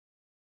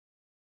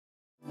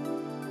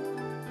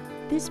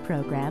This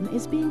program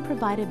is being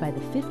provided by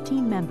the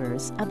 15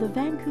 members of the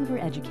Vancouver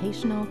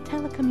Educational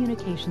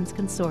Telecommunications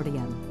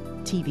Consortium,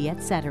 TV,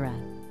 etc.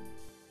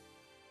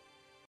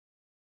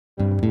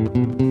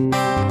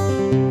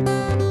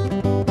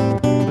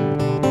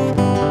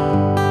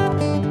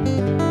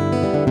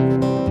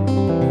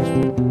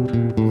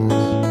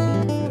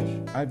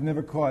 I've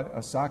never caught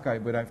a sockeye,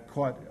 but I've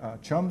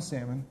caught chum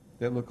salmon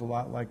that look a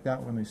lot like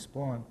that when they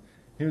spawn.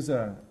 Here's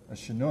a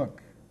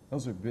Chinook.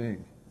 Those are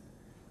big.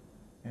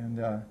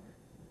 And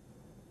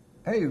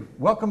hey,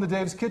 welcome to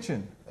Dave's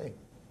Kitchen. Hey.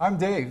 I'm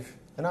Dave.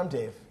 And I'm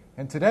Dave.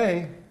 And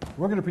today,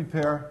 we're going to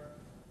prepare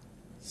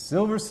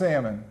silver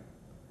salmon.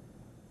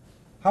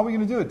 How are we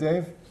going to do it,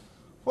 Dave?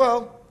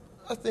 Well,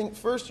 I think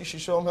first you should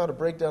show them how to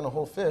break down a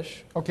whole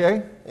fish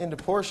Okay. into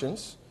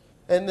portions,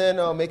 and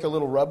then make a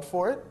little rub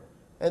for it,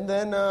 and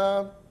then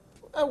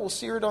I will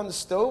sear it on the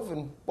stove.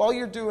 And while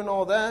you're doing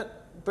all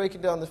that,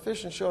 breaking down the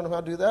fish and showing them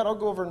how to do that, I'll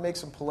go over and make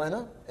some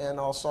polenta, and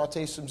I'll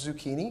saute some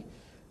zucchini.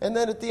 And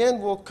then at the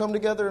end, we'll come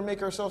together and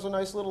make ourselves a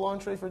nice little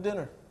entree for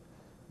dinner.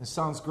 This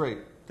sounds great.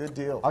 Good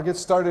deal. I'll get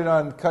started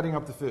on cutting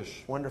up the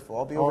fish. Wonderful.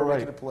 I'll be over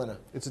making the polenta.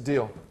 It's a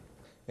deal.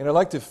 And I'd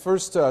like to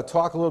first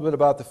talk a little bit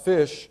about the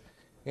fish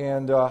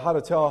and how to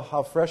tell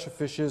how fresh a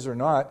fish is or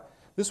not.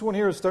 This one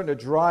here is starting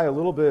to dry a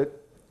little bit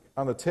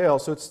on the tail,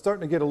 so it's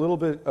starting to get a little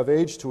bit of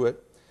age to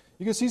it.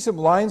 You can see some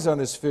lines on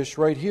this fish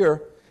right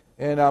here,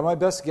 and my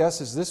best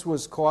guess is this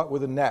was caught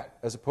with a net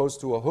as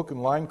opposed to a hook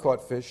and line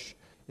caught fish.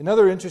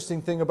 Another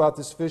interesting thing about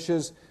this fish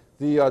is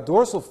the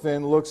dorsal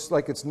fin looks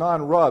like it's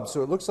non-rubbed,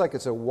 so it looks like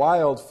it's a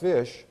wild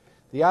fish.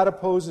 The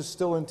adipose is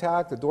still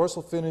intact, the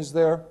dorsal fin is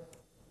there,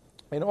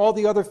 and all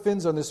the other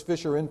fins on this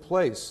fish are in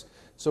place.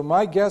 So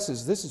my guess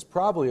is this is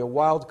probably a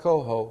wild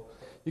coho.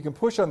 You can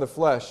push on the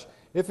flesh.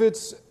 If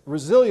it's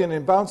resilient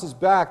and bounces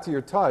back to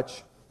your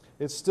touch,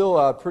 it's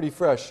still pretty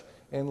fresh.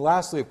 And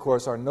lastly, of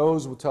course, our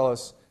nose will tell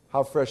us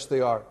how fresh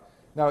they are.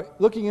 Now,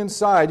 looking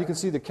inside, you can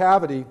see the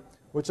cavity,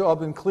 which all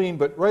been cleaned,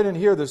 but right in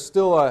here there's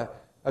still a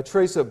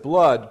trace of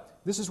blood.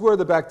 This is where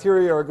the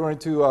bacteria are going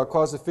to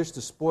cause the fish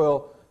to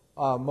spoil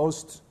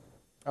most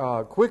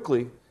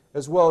quickly,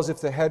 as well as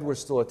if the head were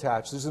still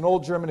attached. There's an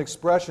old German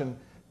expression,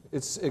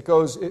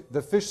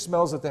 the fish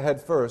smells at the head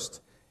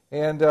first,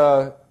 and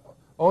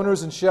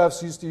owners and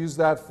chefs used to use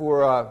that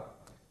for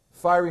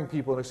firing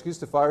people, an excuse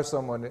to fire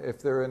someone.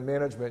 If they're in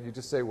management, you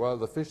just say, well,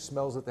 the fish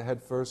smells at the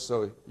head first,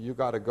 so you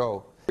got to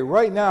go.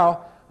 Right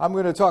now, I'm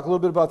going to talk a little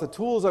bit about the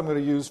tools I'm going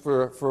to use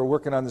for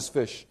working on this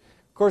fish.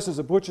 Of course, there's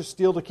a butcher's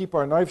steel to keep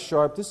our knife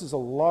sharp. This is a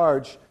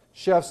large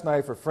chef's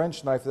knife or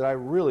French knife that I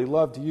really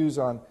love to use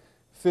on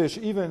fish,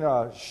 even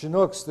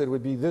Chinooks that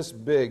would be this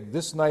big.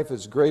 This knife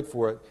is great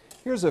for it.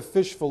 Here's a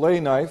fish fillet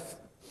knife,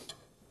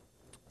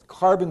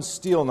 carbon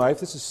steel knife.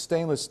 This is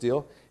stainless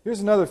steel.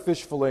 Here's another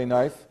fish fillet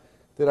knife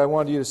that I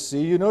wanted you to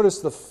see. You notice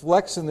the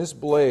flex in this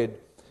blade.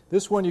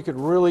 This one you could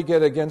really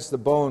get against the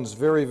bones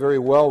very, very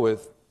well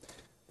with.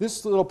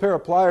 This little pair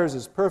of pliers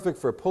is perfect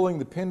for pulling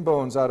the pin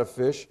bones out of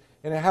fish,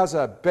 and it has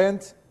a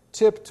bent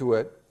tip to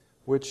it,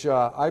 which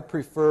I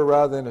prefer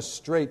rather than a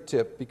straight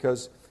tip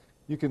because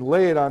you can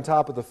lay it on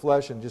top of the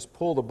flesh and just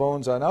pull the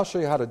bones out. And I'll show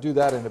you how to do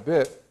that in a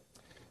bit.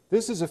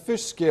 This is a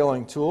fish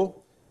scaling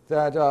tool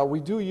that we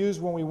do use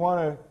when we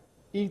want to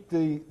eat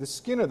the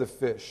skin of the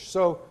fish.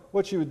 So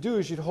what you would do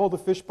is you'd hold the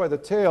fish by the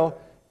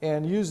tail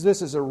and use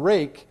this as a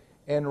rake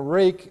and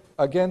rake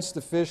against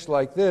the fish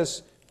like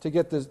this to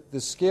get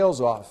the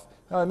scales off.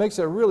 Now, it makes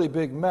a really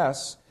big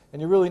mess,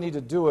 and you really need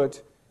to do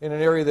it in an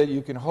area that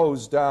you can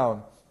hose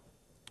down.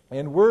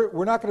 And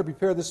we're not going to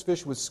prepare this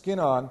fish with skin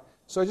on,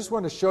 so I just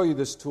wanted to show you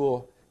this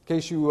tool in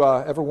case you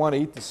ever want to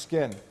eat the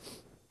skin.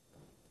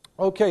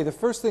 Okay, the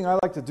first thing I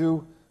like to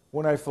do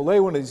when I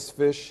fillet one of these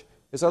fish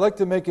is I like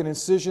to make an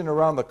incision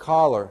around the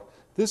collar.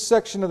 This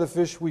section of the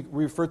fish we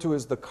refer to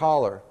as the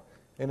collar,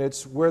 and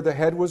it's where the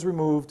head was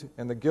removed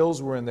and the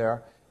gills were in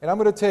there. And I'm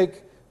going to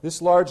take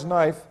this large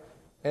knife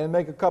and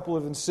make a couple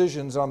of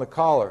incisions on the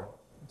collar.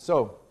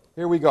 So,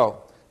 here we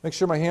go. Make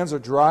sure my hands are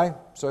dry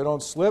so I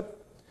don't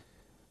slip.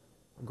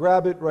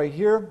 Grab it right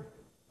here.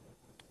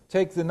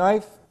 Take the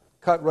knife,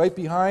 cut right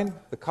behind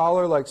the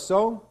collar like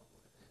so.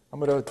 I'm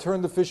going to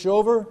turn the fish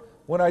over.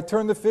 When I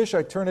turn the fish,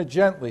 I turn it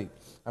gently.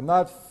 I'm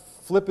not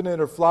flipping it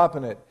or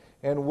flopping it.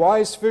 And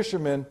wise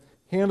fishermen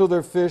handle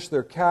their fish,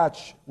 their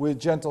catch, with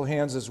gentle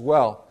hands as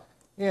well.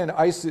 And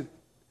ice it,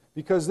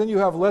 because then you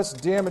have less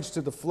damage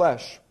to the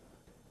flesh.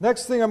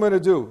 Next thing I'm going to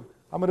do,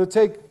 I'm going to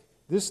take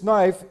this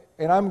knife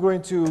and I'm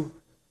going to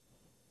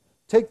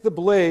take the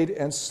blade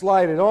and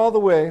slide it all the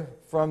way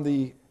from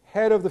the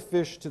head of the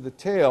fish to the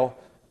tail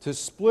to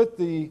split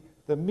the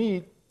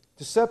meat,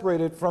 to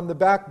separate it from the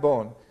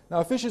backbone.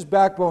 Now, a fish's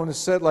backbone is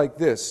set like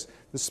this.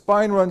 The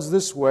spine runs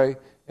this way,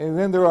 and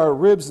then there are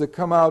ribs that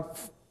come out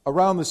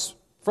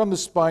from the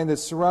spine that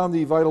surround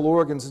the vital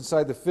organs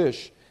inside the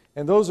fish,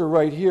 and those are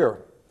right here.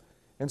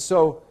 And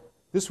so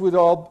this would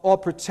all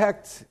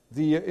protect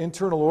the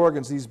internal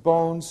organs, these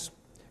bones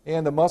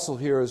and the muscle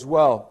here as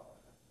well.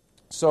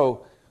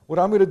 So what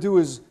I'm going to do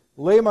is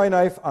lay my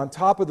knife on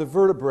top of the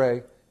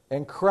vertebrae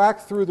and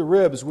crack through the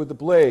ribs with the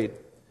blade.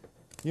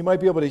 you might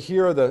be able to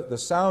hear the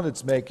sound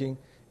it's making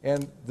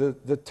and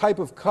the type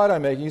of cut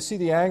I'm making. You see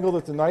the angle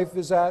that the knife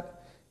is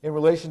at in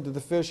relation to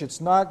the fish.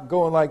 It's not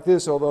going like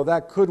this, although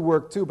that could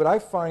work too, but I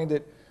find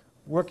it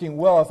working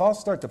well. If I'll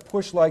start to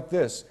push like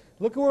this,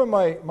 look at where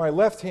my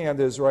left hand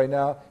is right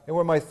now and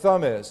where my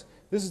thumb is.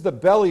 This is the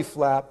belly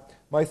flap.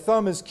 My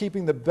thumb is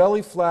keeping the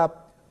belly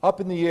flap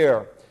up in the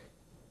air.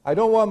 I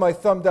don't want my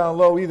thumb down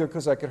low either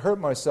because I could hurt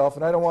myself,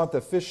 and I don't want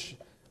the fish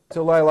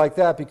to lie like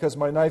that because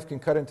my knife can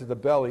cut into the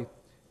belly,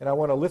 and I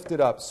want to lift it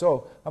up.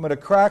 So I'm going to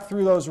crack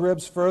through those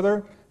ribs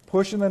further,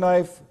 pushing the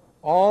knife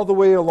all the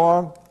way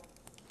along,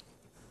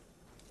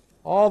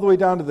 all the way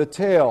down to the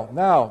tail.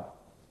 Now,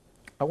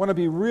 I want to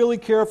be really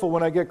careful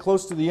when I get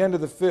close to the end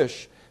of the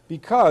fish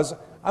because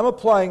I'm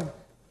applying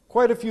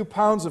quite a few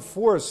pounds of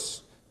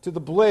force to the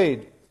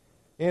blade.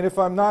 And if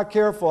I'm not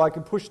careful, I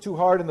can push too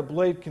hard and the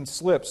blade can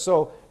slip.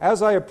 So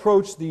as I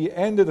approach the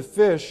end of the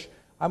fish,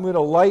 I'm going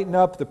to lighten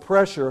up the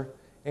pressure.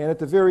 And at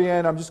the very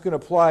end, I'm just going to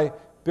apply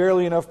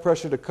barely enough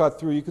pressure to cut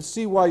through. You can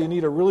see why you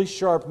need a really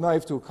sharp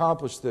knife to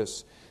accomplish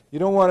this. You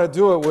don't want to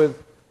do it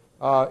with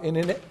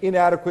an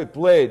inadequate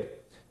blade.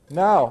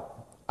 Now,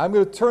 I'm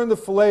going to turn the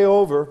fillet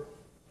over,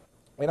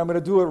 and I'm going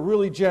to do it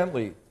really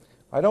gently.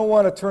 I don't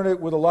want to turn it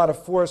with a lot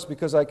of force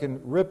because I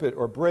can rip it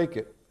or break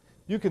it.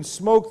 You can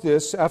smoke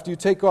this after you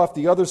take off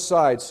the other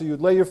side. So you'd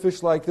lay your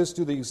fish like this,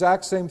 do the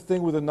exact same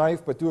thing with a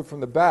knife, but do it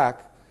from the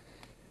back.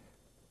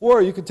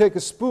 Or you can take a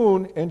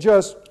spoon and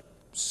just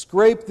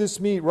scrape this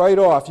meat right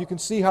off. You can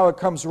see how it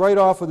comes right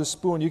off with a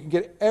spoon. You can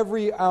get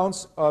every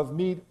ounce of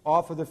meat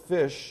off of the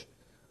fish,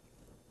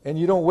 and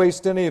you don't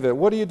waste any of it.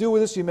 What do you do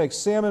with this? You make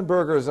salmon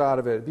burgers out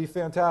of it. It'd be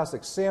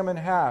fantastic. Salmon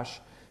hash.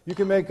 You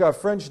can make a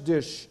French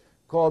dish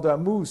called a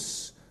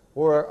mousse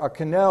or a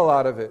quenelle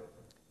out of it.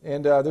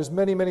 And there's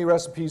many, many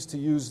recipes to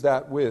use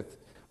that with.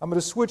 I'm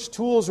going to switch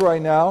tools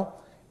right now,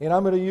 and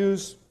I'm going to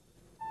use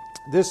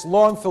this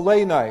long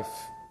fillet knife.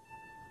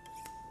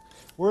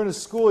 We're in a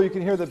school. You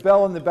can hear the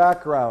bell in the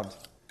background.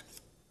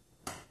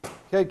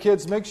 Okay,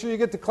 kids, make sure you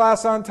get to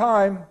class on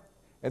time,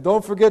 and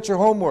don't forget your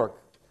homework.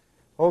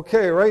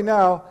 Okay, right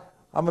now,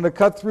 I'm going to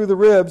cut through the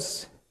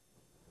ribs,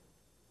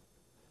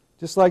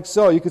 just like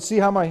so. You can see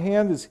how my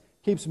hand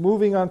keeps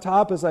moving on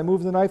top as I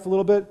move the knife a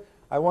little bit.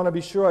 I want to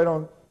be sure I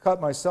don't cut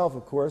myself,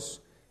 of course.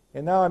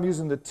 And now I'm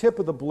using the tip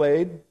of the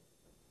blade,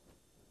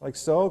 like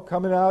so,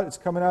 coming out. It's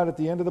coming out at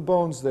the end of the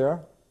bones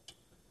there.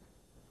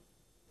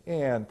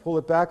 And pull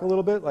it back a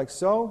little bit, like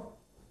so.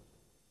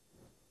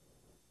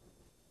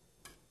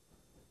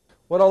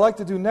 What I'd like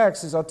to do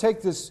next is I'll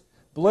take this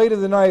blade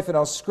of the knife and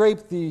I'll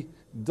scrape the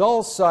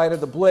dull side of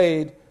the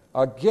blade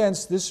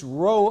against this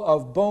row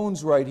of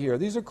bones right here.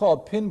 These are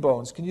called pin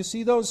bones. Can you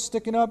see those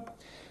sticking up?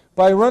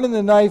 By running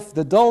the knife,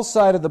 the dull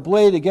side of the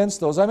blade against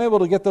those, I'm able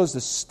to get those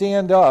to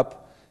stand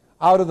up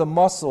out of the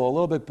muscle a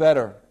little bit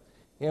better.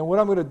 And what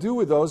I'm going to do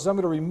with those is I'm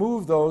going to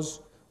remove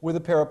those with a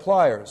pair of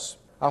pliers.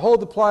 I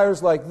hold the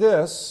pliers like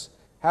this,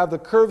 have the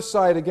curved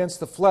side against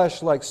the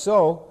flesh like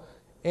so,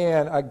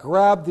 and I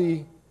grab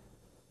the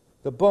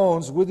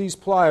bones with these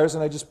pliers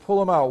and I just pull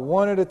them out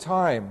one at a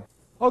time.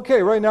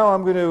 Okay, right now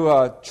I'm going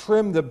to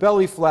trim the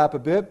belly flap a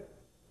bit,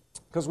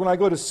 because when I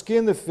go to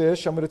skin the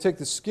fish, I'm going to take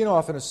the skin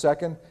off in a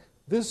second.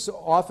 This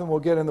often will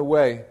get in the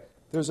way.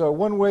 There's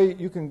one way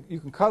you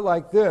can cut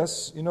like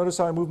this. You notice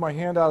how I move my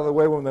hand out of the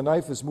way when the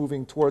knife is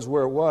moving towards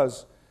where it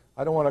was.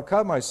 I don't want to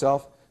cut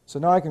myself. So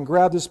now I can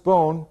grab this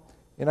bone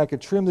and I can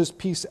trim this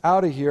piece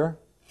out of here.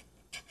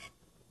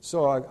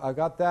 So I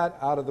got that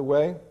out of the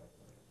way.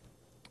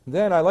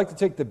 Then I like to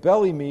take the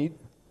belly meat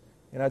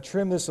and I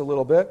trim this a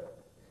little bit.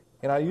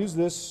 And I use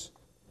this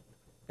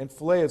and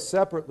fillet it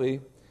separately.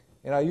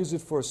 And I use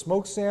it for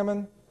smoked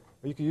salmon,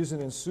 or you can use it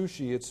in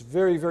sushi. It's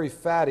very, very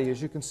fatty.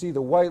 As you can see,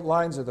 the white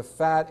lines are the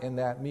fat in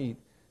that meat.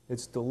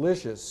 It's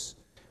delicious.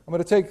 I'm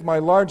going to take my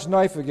large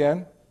knife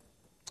again,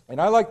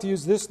 and I like to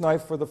use this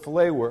knife for the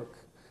fillet work.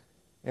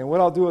 And what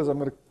I'll do is I'm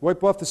going to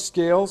wipe off the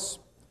scales.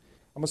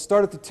 I'm going to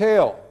start at the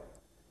tail.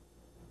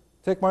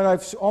 Take my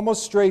knife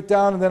almost straight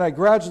down, and then I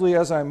gradually,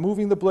 as I'm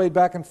moving the blade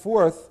back and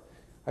forth,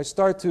 I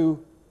start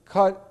to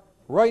cut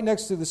right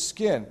next to the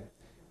skin.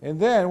 And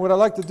then what I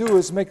like to do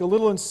is make a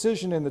little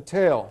incision in the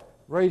tail,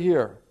 right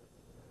here.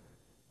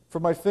 For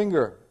my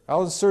finger.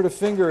 I'll insert a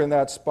finger in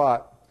that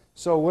spot.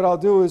 So what I'll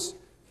do is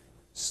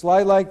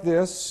slide like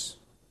this,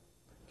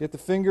 get the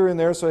finger in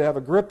there so I have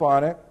a grip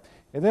on it,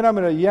 and then I'm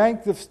going to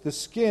yank the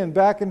skin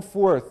back and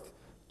forth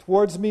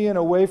towards me and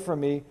away from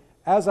me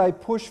as I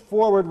push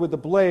forward with the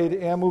blade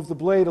and move the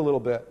blade a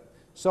little bit.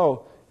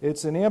 So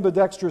it's an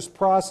ambidextrous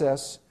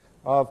process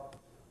of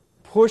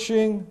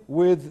pushing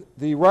with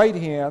the right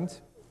hand,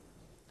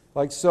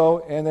 like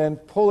so, and then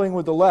pulling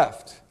with the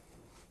left.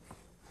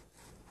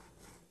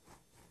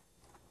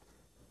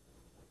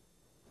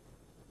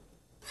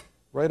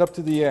 Right up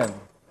to the end.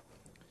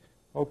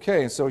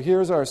 Okay, so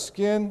here's our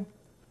skin,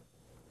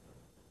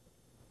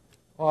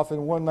 off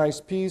in one nice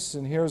piece,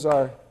 and here's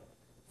our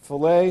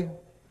fillet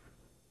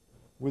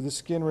with the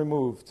skin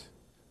removed,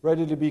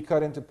 ready to be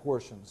cut into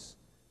portions.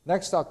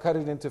 Next, I'll cut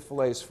it into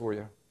fillets for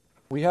you.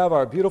 We have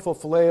our beautiful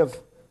fillet of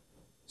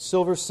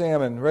silver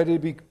salmon, ready to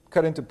be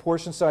cut into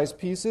portion-sized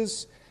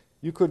pieces.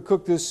 You could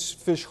cook this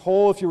fish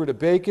whole if you were to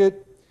bake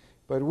it,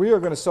 but we are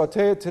going to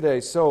saute it today.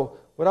 So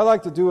what I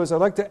like to do is I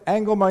like to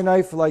angle my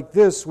knife like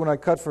this when I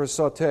cut for a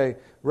saute,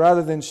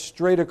 rather than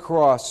straight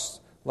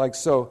across like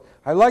so.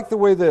 I like the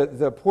way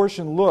the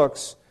portion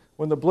looks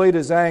when the blade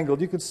is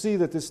angled. You can see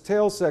that this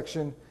tail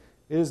section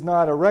is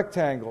not a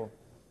rectangle.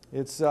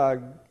 It's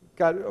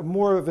got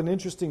more of an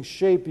interesting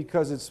shape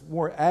because it's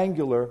more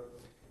angular.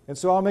 And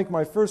so I'll make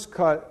my first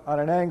cut on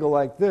an angle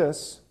like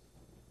this,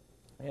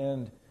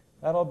 and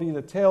that'll be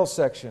the tail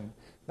section.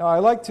 Now I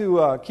like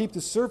to keep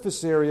the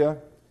surface area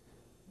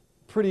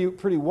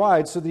pretty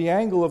wide, so the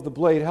angle of the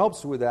blade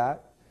helps with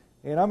that.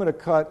 And I'm going to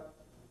cut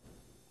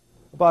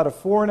about a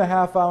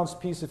 4.5 ounce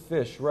piece of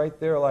fish right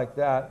there like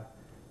that.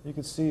 You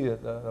can see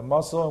the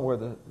muscle and where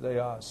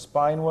the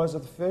spine was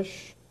of the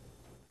fish.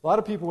 A lot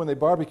of people, when they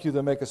barbecue,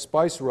 they make a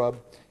spice rub.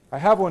 I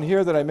have one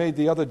here that I made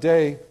the other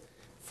day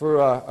for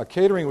a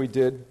catering we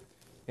did,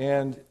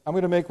 and I'm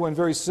going to make one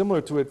very similar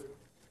to it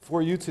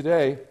for you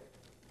today.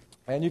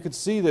 And you can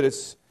see that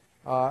it's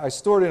I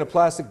stored it in a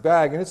plastic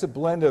bag, and it's a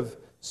blend of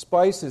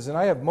spices, and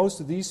I have most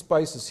of these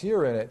spices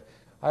here in it.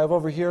 I have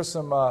over here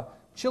some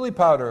chili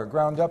powder,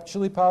 ground up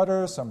chili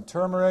powder, some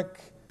turmeric,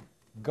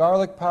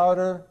 garlic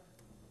powder,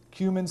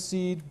 cumin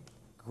seed,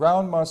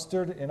 ground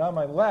mustard, and on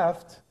my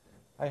left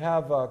I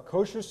have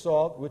kosher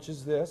salt, which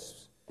is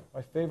this,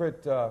 my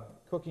favorite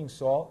cooking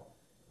salt,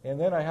 and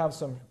then I have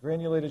some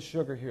granulated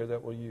sugar here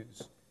that we'll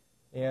use.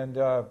 And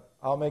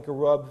I'll make a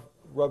rub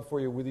for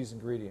you with these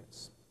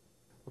ingredients.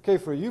 Okay,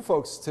 for you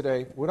folks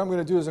today, what I'm going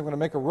to do is I'm going to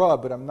make a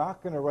rub, but I'm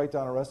not going to write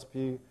down a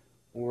recipe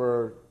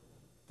or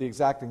the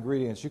exact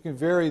ingredients. You can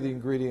vary the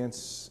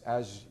ingredients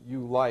as you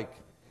like,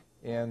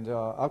 and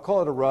I'll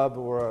call it a rub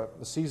or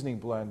a seasoning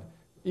blend,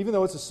 even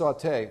though it's a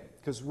saute,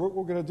 because what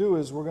we're going to do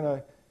is we're going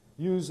to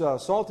use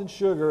salt and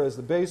sugar as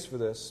the base for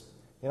this.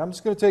 And I'm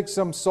just going to take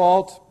some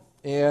salt,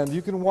 and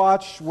you can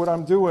watch what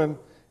I'm doing.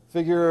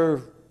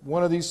 Figure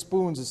one of these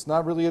spoons. It's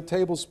not really a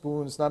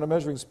tablespoon. It's not a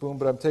measuring spoon,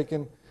 but I'm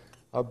taking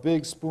a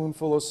big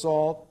spoonful of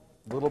salt,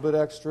 a little bit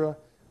extra.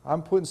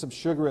 I'm putting some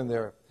sugar in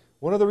there.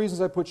 One of the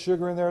reasons I put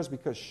sugar in there is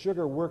because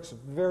sugar works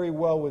very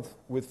well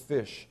with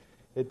fish.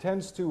 It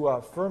tends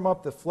to firm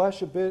up the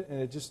flesh a bit,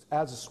 and it just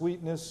adds a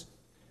sweetness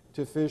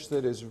to fish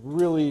that is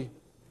really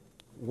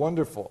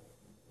wonderful.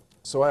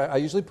 So I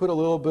usually put a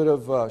little bit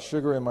of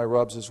sugar in my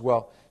rubs as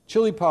well.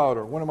 Chili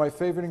powder, one of my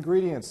favorite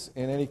ingredients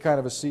in any kind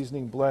of a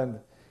seasoning blend.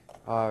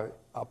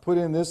 I'll put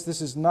in this.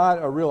 This is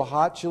not a real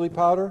hot chili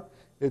powder.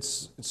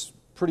 It's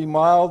pretty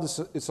mild.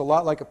 It's a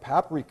lot like a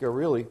paprika,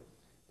 really.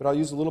 But I'll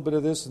use a little bit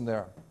of this in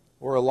there,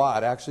 or a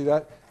lot.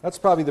 Actually, that's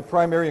probably the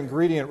primary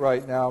ingredient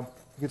right now.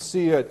 You can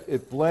see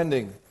it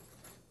blending.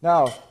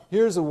 Now,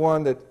 here's the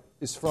one that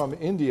is from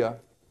India.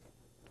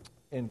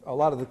 In a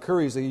lot of the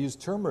curries, they use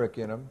turmeric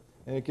in them,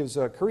 and it gives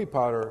curry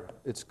powder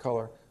its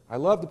color. I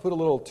love to put a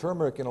little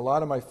turmeric in a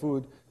lot of my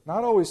food,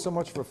 not always so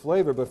much for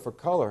flavor, but for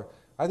color.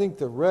 I think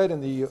the red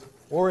and the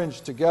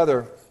orange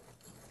together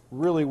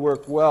really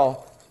work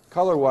well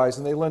color-wise,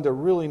 and they lend a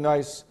really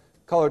nice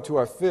color to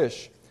our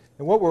fish.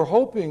 And what we're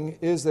hoping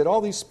is that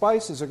all these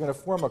spices are going to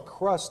form a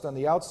crust on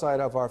the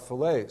outside of our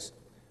fillets.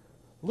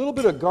 A little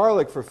bit of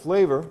garlic for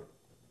flavor,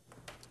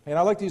 and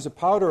I like to use a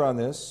powder on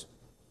this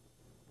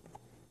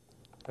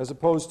as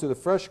opposed to the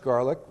fresh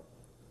garlic.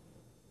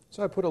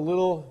 So I put a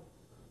little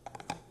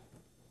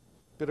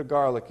bit of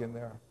garlic in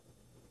there.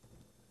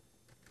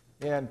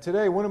 And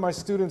today one of my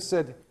students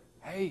said,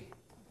 "Hey,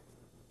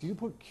 do you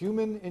put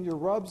cumin in your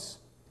rubs?"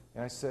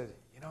 And I said,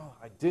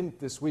 I didn't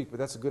this week, but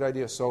that's a good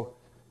idea. So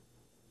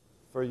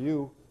for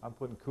you, I'm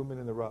putting cumin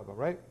in the rub, all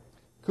right?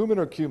 Cumin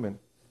or cumin,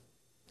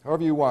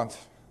 however you want.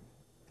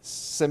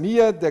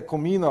 Semilla de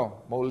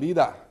comino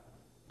molida.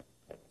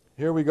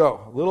 Here we go.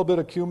 A little bit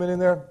of cumin in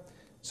there,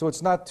 so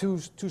it's not too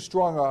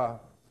strong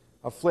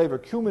a flavor.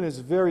 Cumin is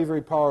very,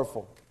 very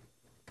powerful.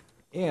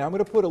 And I'm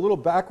going to put a little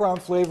background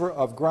flavor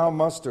of ground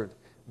mustard.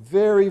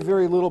 Very,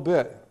 very little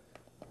bit,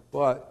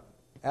 but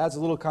adds a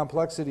little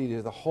complexity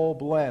to the whole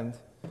blend.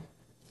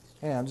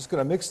 And I'm just going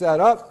to mix that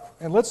up,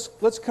 and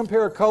let's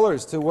compare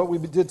colors to what we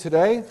did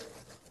today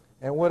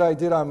and what I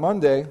did on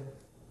Monday.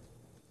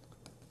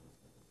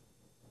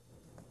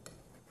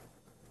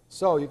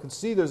 So you can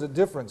see there's a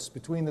difference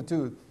between the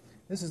two.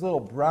 This is a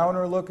little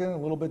browner looking, a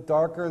little bit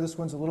darker. This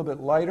one's a little bit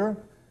lighter.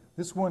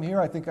 This one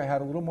here, I think I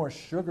had a little more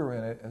sugar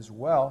in it as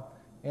well,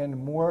 and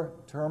more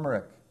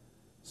turmeric.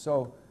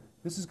 So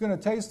this is going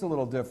to taste a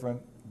little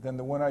different than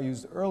the one I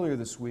used earlier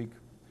this week,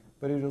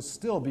 but it'll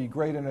still be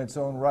great in its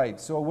own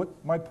right. So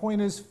what my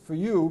point is for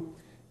you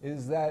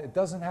is that it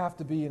doesn't have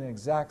to be an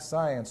exact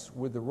science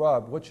with the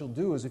rub. What you'll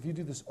do is if you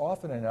do this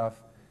often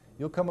enough,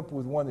 you'll come up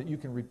with one that you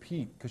can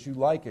repeat because you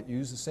like it. You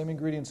use the same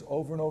ingredients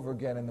over and over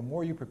again, and the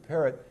more you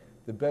prepare it,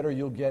 the better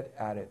you'll get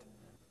at it.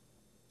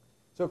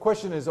 So a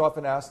question is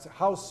often asked,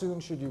 how soon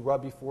should you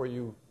rub before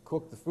you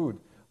cook the food?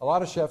 A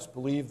lot of chefs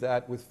believe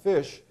that with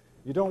fish,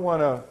 you don't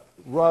want to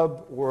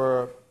rub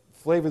or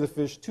flavor the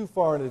fish too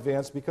far in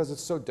advance because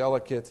it's so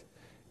delicate.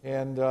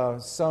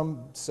 And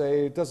some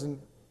say it doesn't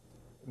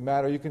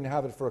matter. You can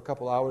have it for a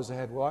couple hours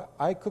ahead. Well,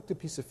 I cooked a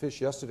piece of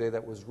fish yesterday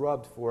that was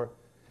rubbed for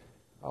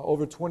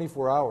over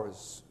 24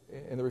 hours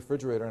in the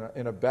refrigerator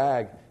in a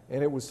bag,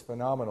 and it was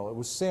phenomenal. It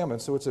was salmon,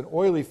 so it's an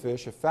oily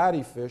fish, a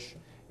fatty fish,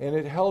 and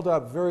it held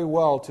up very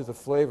well to the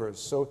flavors.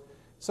 So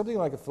something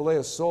like a fillet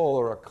of sole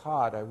or a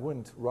cod, I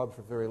wouldn't rub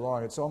for very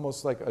long. It's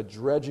almost like a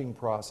dredging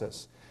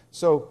process.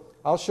 So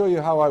I'll show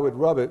you how I would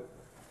rub it.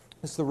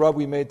 This is the rub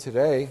we made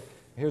today.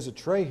 Here's a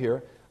tray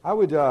here. I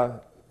would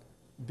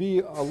be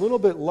a little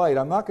bit light.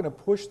 I'm not going to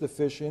push the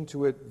fish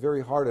into it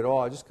very hard at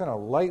all. I just kind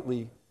of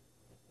lightly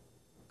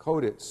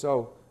coat it.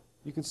 So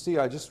you can see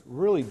I just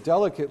really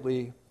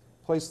delicately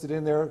placed it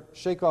in there,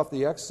 shake off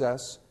the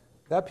excess.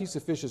 That piece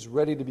of fish is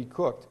ready to be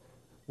cooked.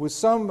 With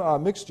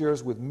some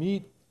mixtures with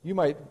meat, you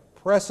might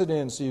press it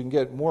in so you can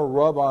get more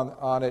rub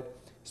on it,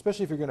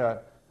 especially if you're going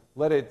to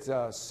let it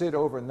sit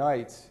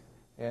overnight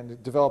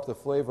and develop the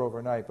flavor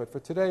overnight. But for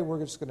today, we're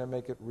just going to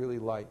make it really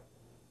light.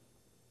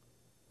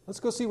 Let's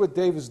go see what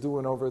Dave is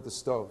doing over at the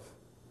stove.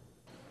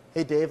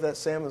 Hey Dave, that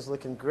salmon's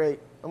looking great.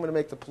 I'm going to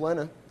make the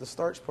polenta, the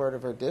starch part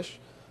of our dish.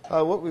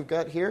 What we've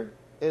got here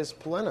is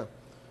polenta,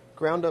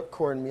 ground up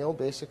cornmeal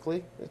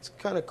basically. It's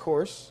kind of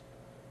coarse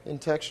in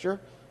texture.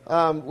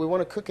 We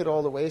want to cook it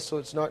all the way so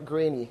it's not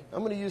grainy. I'm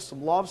going to use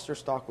some lobster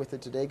stock with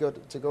it today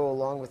to go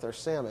along with our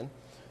salmon.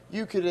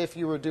 You could, if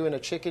you were doing a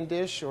chicken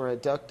dish or a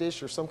duck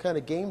dish or some kind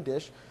of game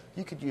dish,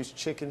 you could use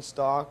chicken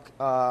stock,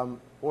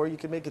 or you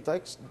could make a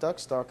duck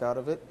stock out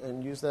of it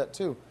and use that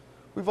too.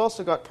 We've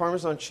also got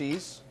Parmesan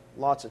cheese,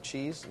 lots of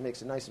cheese. It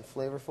makes it nice and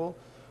flavorful.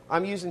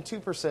 I'm using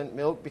 2%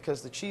 milk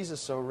because the cheese is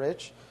so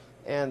rich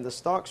and the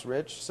stock's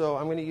rich, so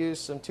I'm going to use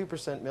some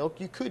 2% milk.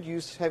 You could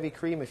use heavy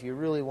cream if you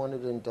really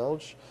wanted to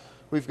indulge.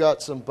 We've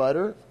got some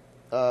butter,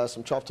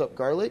 some chopped up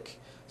garlic,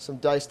 some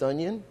diced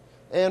onion,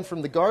 and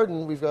from the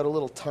garden we've got a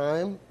little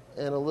thyme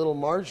and a little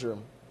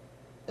marjoram.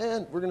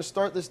 And we're going to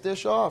start this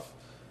dish off.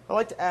 I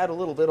like to add a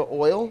little bit of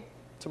oil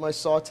to my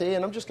saute,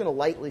 and I'm just going to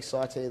lightly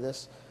saute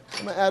this.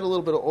 I'm going to add a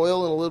little bit of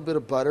oil and a little bit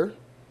of butter.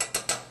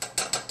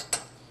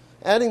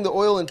 Adding the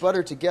oil and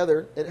butter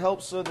together, it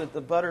helps so that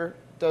the butter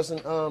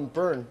doesn't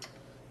burn.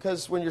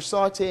 Because when you're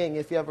sauteing,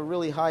 if you have a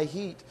really high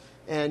heat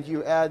and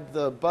you add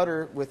the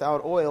butter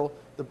without oil,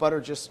 the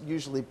butter just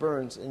usually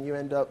burns and you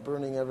end up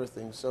burning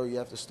everything. So you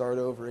have to start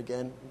over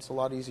again. It's a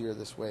lot easier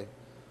this way.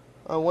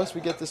 Once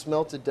we get this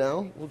melted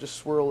down, we'll just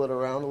swirl it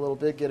around a little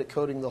bit, get it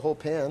coating the whole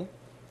pan.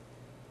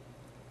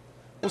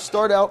 We'll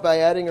start out by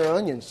adding our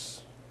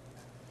onions.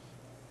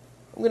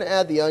 I'm going to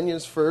add the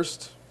onions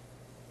first.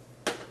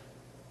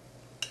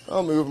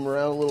 I'll move them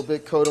around a little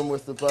bit, coat them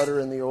with the butter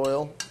and the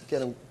oil, get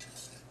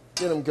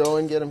them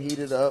going, get them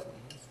heated up.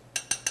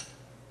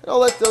 And I'll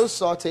let those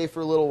saute for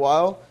a little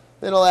while.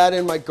 Then I'll add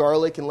in my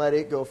garlic and let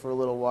it go for a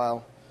little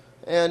while.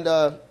 And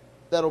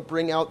that'll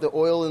bring out the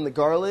oil in the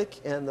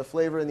garlic and the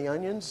flavor in the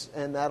onions,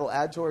 and that'll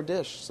add to our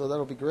dish, so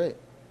that'll be great.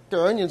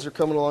 Our onions are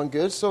coming along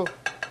good, so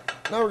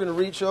now we're going to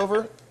reach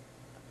over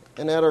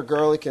and add our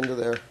garlic into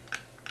there.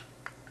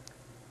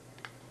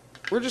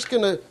 We're just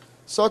going to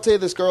saute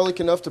this garlic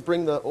enough to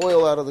bring the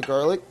oil out of the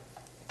garlic,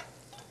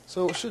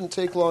 so it shouldn't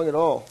take long at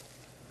all.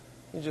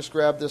 You just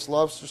grab this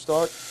lobster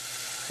stock.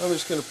 I'm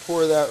just going to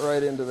pour that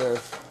right into there.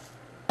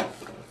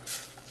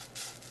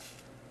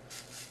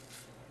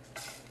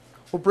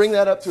 We'll bring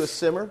that up to a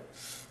simmer,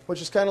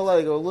 which is kind of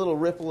like a little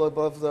ripple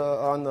above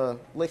on the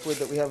liquid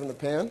that we have in the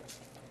pan.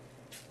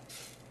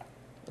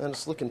 And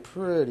it's looking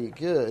pretty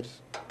good.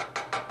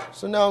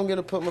 So now I'm going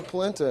to put my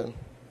polenta in.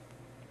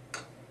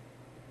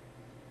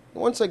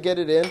 Once I get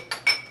it in,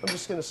 I'm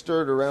just going to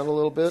stir it around a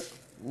little bit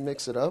and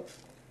mix it up.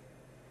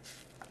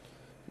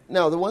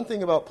 Now, the one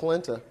thing about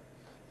polenta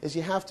is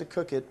you have to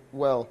cook it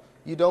well.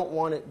 You don't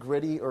want it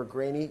gritty or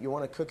grainy. You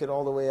want to cook it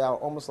all the way out,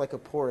 almost like a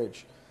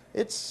porridge.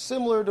 It's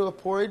similar to a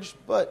porridge,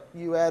 but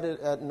you add it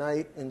at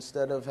night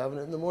instead of having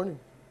it in the morning.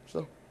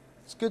 So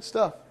it's good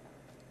stuff.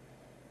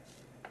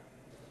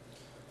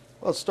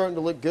 Well, it's starting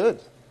to look good.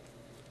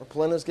 Our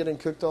polenta's getting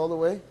cooked all the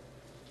way,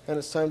 and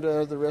it's time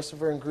to add the rest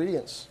of our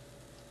ingredients.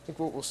 I think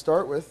what we'll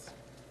start with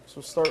is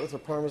we'll start with the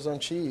Parmesan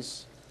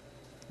cheese.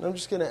 And I'm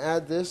just going to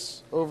add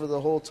this over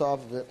the whole top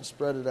of it and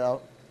spread it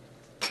out.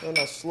 And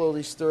I'll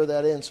slowly stir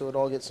that in so it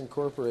all gets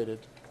incorporated.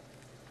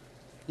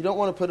 You don't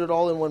want to put it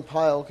all in one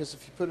pile, because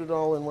if you put it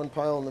all in one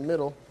pile in the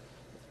middle,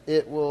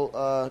 it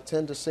will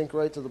tend to sink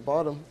right to the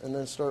bottom and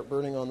then start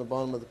burning on the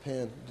bottom of the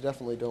pan. You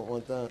definitely don't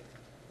want that.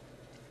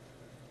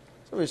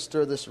 So we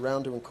stir this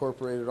around to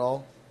incorporate it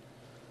all.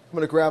 I'm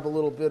going to grab a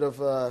little bit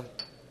of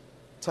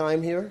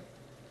thyme here,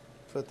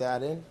 put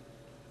that in.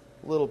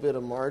 A little bit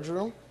of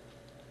marjoram.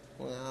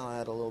 Well, I'll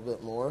add a little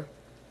bit more.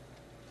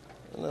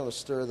 And then we'll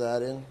stir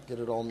that in, get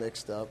it all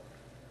mixed up.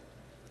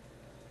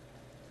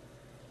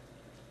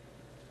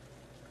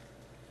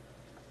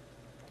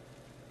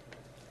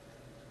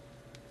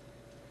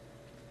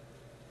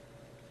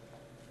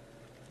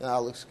 That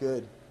looks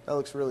good. That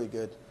looks really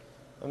good.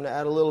 I'm going to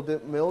add a little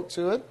bit of milk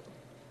to it,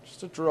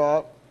 just a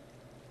drop.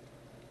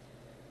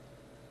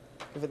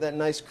 Give it that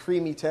nice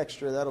creamy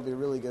texture. That'll be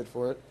really good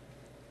for it.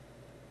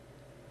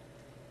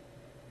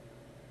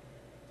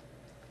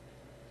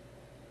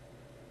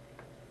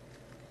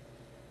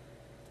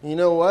 You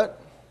know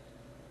what?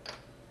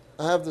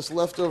 I have this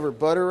leftover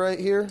butter right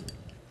here,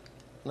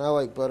 and I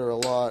like butter a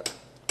lot.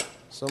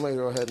 So I'm going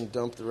to go ahead and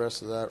dump the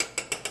rest of that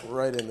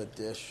right in the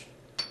dish.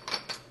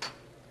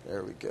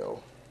 There we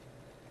go.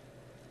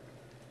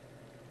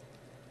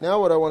 Now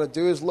what I want to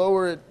do is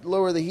lower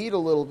the heat a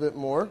little bit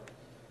more.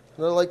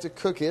 And I like to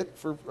cook it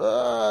for,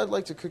 I'd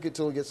like to cook it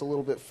till it gets a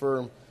little bit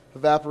firm.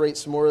 Evaporate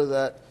some more of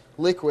that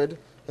liquid.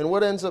 And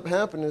what ends up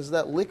happening is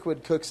that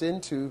liquid cooks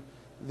into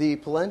the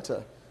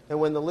polenta. And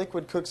when the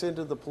liquid cooks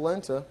into the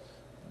polenta,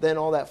 then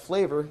all that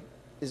flavor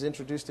is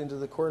introduced into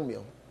the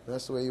cornmeal.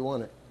 That's the way you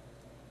want it.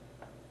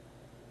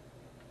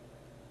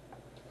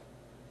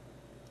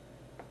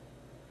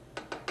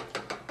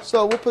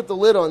 So we'll put the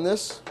lid on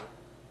this,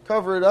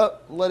 cover it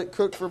up, and let it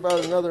cook for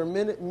about another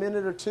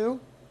minute or two,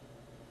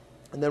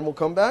 and then we'll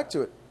come back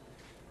to it.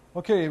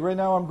 Okay, right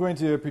now I'm going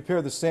to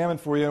prepare the salmon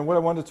for you, and what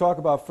I wanted to talk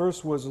about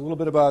first was a little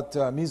bit about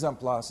mise en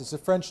place. It's a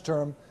French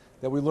term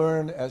that we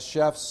learn as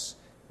chefs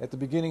at the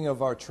beginning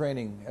of our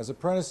training. As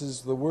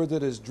apprentices, the word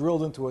that is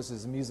drilled into us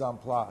is mise en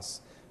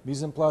place.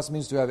 Mise en place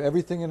means to have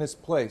everything in its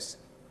place.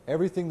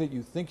 Everything that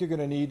you think you're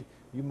going to need,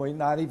 you might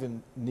not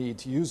even need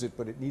to use it,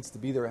 but it needs to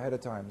be there ahead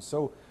of time.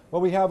 So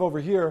what we have over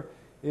here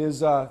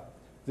is the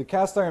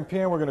cast iron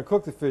pan we're going to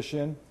cook the fish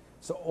in.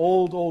 It's an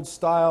old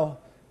style,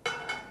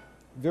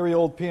 very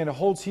old pan. It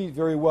holds heat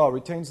very well,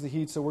 retains the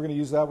heat, so we're going to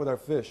use that with our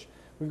fish.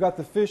 We've got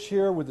the fish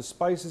here with the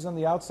spices on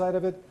the outside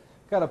of it.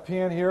 Got a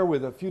pan here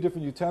with a few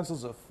different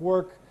utensils, a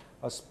fork,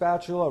 a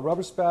spatula, a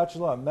rubber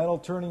spatula, a metal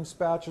turning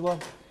spatula,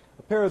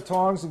 a pair of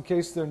tongs in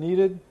case they're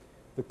needed,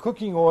 the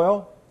cooking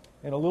oil,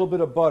 and a little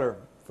bit of butter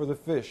for the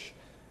fish.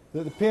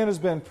 The pan has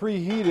been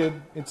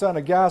preheated. It's on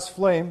a gas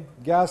flame.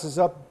 Gas is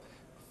up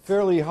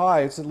fairly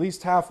high. It's at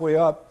least halfway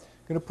up.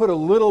 I'm going to put a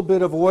little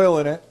bit of oil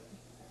in it,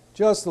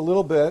 just a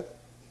little bit,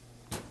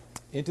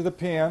 into the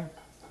pan.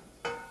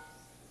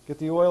 Get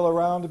the oil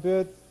around a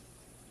bit.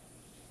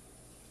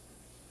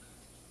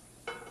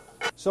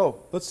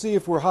 So let's see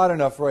if we're hot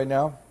enough right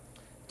now.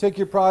 Take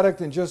your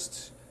product and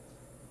just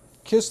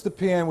kiss the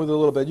pan with a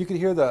little bit. You can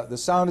hear the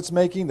sound it's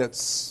making.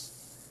 That's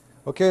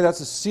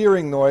a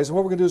searing noise. And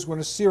what we're going to do is we're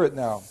going to sear it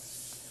now.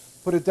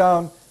 Put it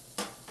down.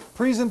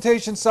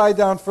 Presentation side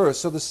down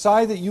first. So the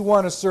side that you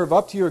want to serve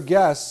up to your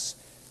guests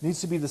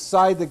needs to be the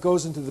side that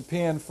goes into the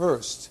pan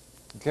first.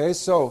 Okay,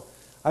 so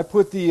I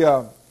put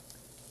the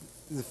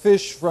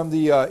fish from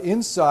the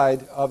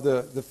inside of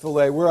the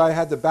fillet where I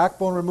had the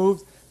backbone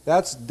removed.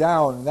 That's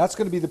down, and that's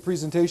going to be the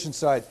presentation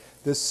side.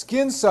 The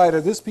skin side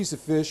of this piece of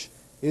fish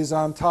is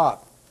on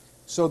top.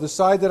 So the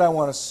side that I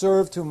want to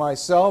serve to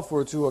myself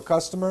or to a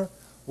customer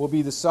will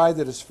be the side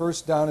that is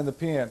first down in the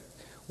pan.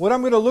 What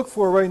I'm going to look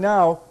for right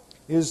now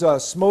is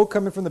smoke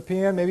coming from the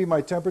pan. Maybe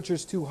my temperature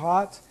is too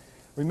hot.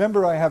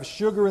 Remember, I have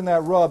sugar in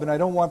that rub, and I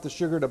don't want the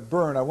sugar to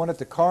burn. I want it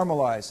to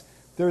caramelize.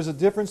 There's a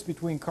difference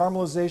between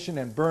caramelization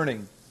and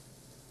burning.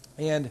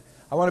 And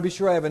I want to be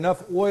sure I have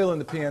enough oil in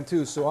the pan,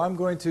 too. So I'm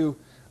going to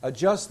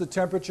adjust the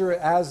temperature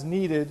as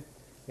needed,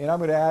 and I'm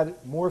going to add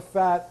more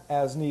fat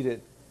as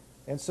needed.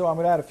 And so I'm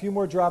going to add a few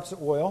more drops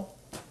of oil.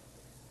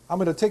 I'm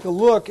going to take a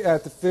look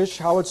at the fish,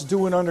 how it's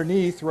doing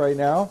underneath right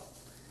now.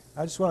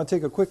 I just want to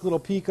take a quick little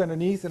peek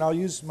underneath, and I'll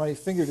use my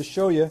finger to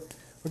show you.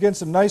 We're getting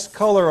some nice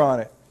color on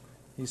it.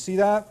 You see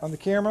that on the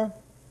camera?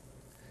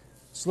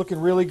 It's looking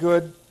really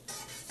good.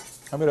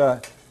 I'm going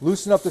to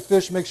loosen up the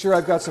fish, make sure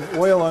I've got some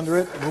oil under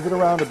it, move it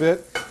around a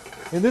bit.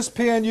 In this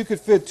pan, you could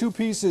fit 2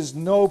 pieces,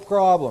 no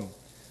problem.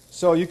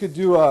 So you could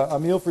do a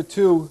meal for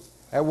 2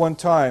 at one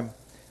time.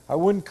 I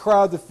wouldn't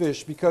crowd the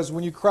fish, because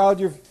when you crowd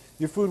your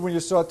food when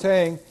you're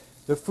sauteing,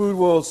 the food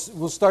will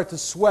start to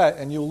sweat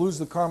and you'll lose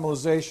the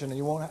caramelization and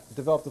you won't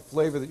develop the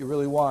flavor that you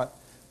really want.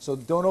 So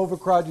don't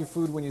overcrowd your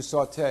food when you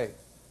saute.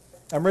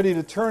 I'm ready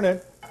to turn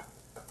it,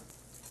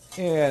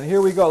 and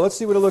here we go. Let's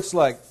see what it looks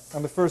like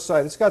on the first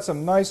side. It's got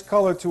some nice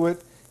color to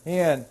it,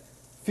 and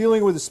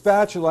feeling with the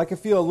spatula, I can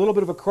feel a little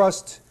bit of a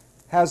crust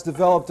has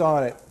developed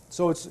on it.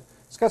 So it's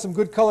got some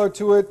good color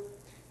to it,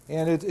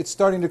 and it's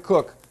starting to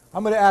cook.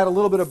 I'm going to add a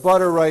little bit of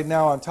butter right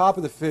now on top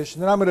of the fish,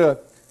 and then I'm going to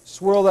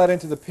swirl that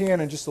into the pan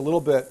in just a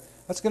little bit.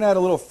 That's going to add a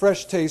little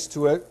fresh taste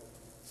to it.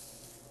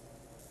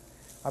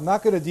 I'm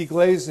not going to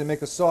deglaze and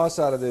make a sauce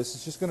out of this.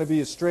 It's just going to be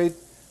a straight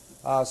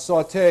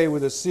saute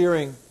with a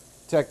searing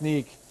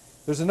technique.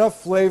 There's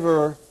enough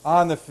flavor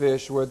on the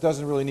fish where it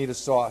doesn't really need a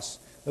sauce.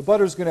 The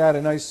butter is going to add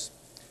a nice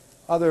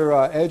other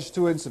edge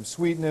to it, and some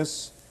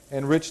sweetness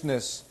and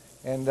richness.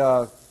 And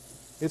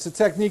it's a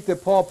technique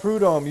that Paul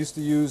Prudhomme used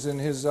to use in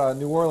his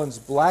New Orleans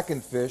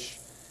blackened fish.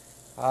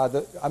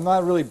 I'm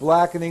not really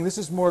blackening. This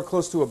is more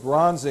close to a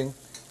bronzing.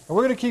 And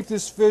we're going to keep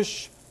this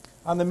fish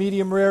on the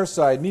medium rare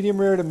side,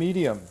 medium rare to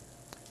medium.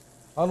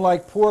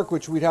 Unlike pork,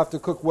 which we'd have to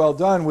cook well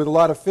done, with a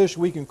lot of fish,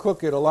 we can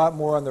cook it a lot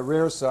more on the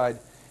rare side.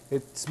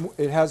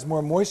 It has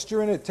more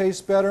moisture in it,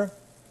 tastes better,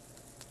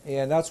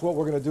 and that's what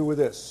we're going to do with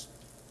this.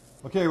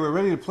 Okay, we're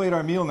ready to plate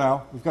our meal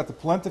now. We've got the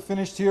polenta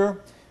finished here.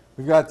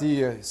 We've got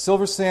the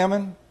silver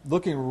salmon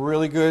looking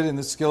really good in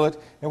the skillet,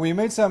 and we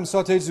made some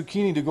sauteed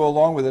zucchini to go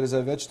along with it as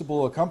a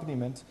vegetable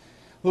accompaniment.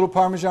 little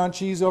Parmesan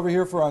cheese over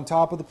here for on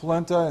top of the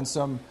polenta and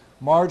some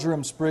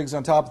marjoram sprigs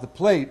on top of the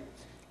plate.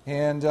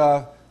 And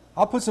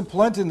I'll put some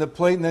polenta in the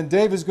plate, and then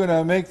Dave is going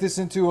to make this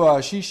into a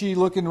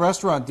shishi-looking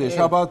restaurant dish. Hey,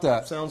 How about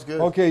that? sounds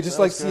good. Okay, just Sounds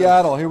like good.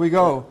 Seattle. Here we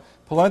go.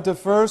 Polenta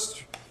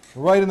first,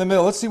 right in the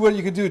middle. Let's see what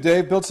you can do,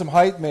 Dave. Build some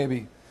height,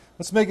 maybe.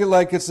 Let's make it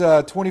like it's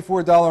a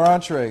 $24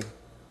 entree.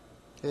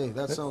 Hey,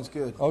 that sounds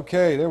good.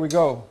 Okay, there we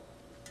go.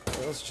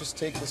 Okay, let's just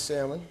take the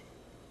salmon.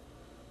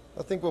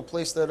 I think we'll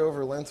place that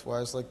over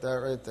lengthwise like that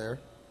right there.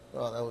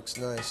 Oh, that looks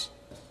nice.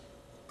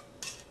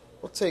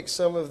 We'll take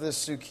some of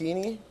this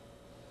zucchini,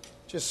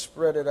 just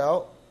spread it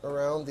out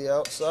around the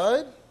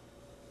outside.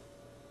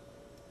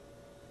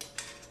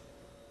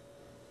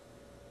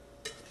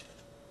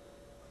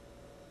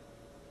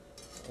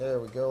 There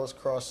we go. Let's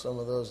cross some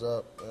of those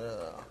up.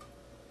 Yeah.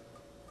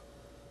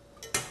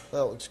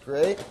 That looks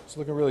great. It's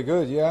looking really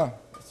good, yeah.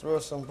 Throw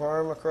some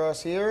parm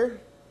across here.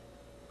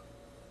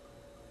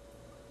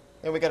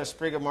 And we got a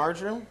sprig of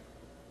marjoram.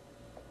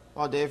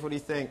 Oh, Dave, what do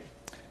you think?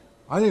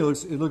 I think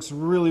it looks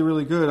really,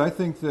 really good. I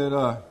think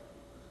that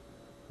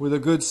with a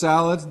good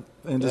salad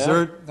and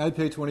dessert, I'd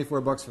pay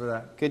 $24 for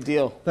that. Good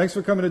deal. Thanks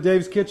for coming to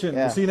Dave's Kitchen.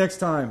 Yeah. We'll see you next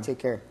time. Take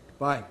care.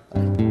 Bye.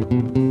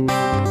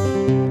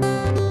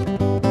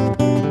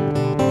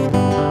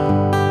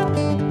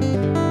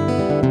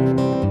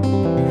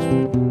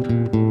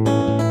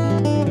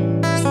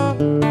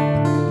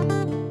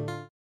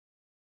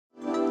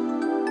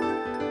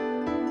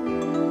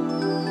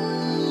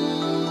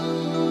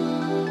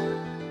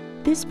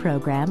 This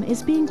program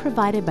is being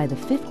provided by the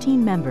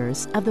 15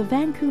 members of the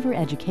Vancouver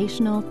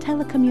Educational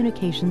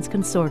Telecommunications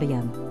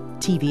Consortium,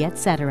 TV,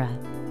 etc.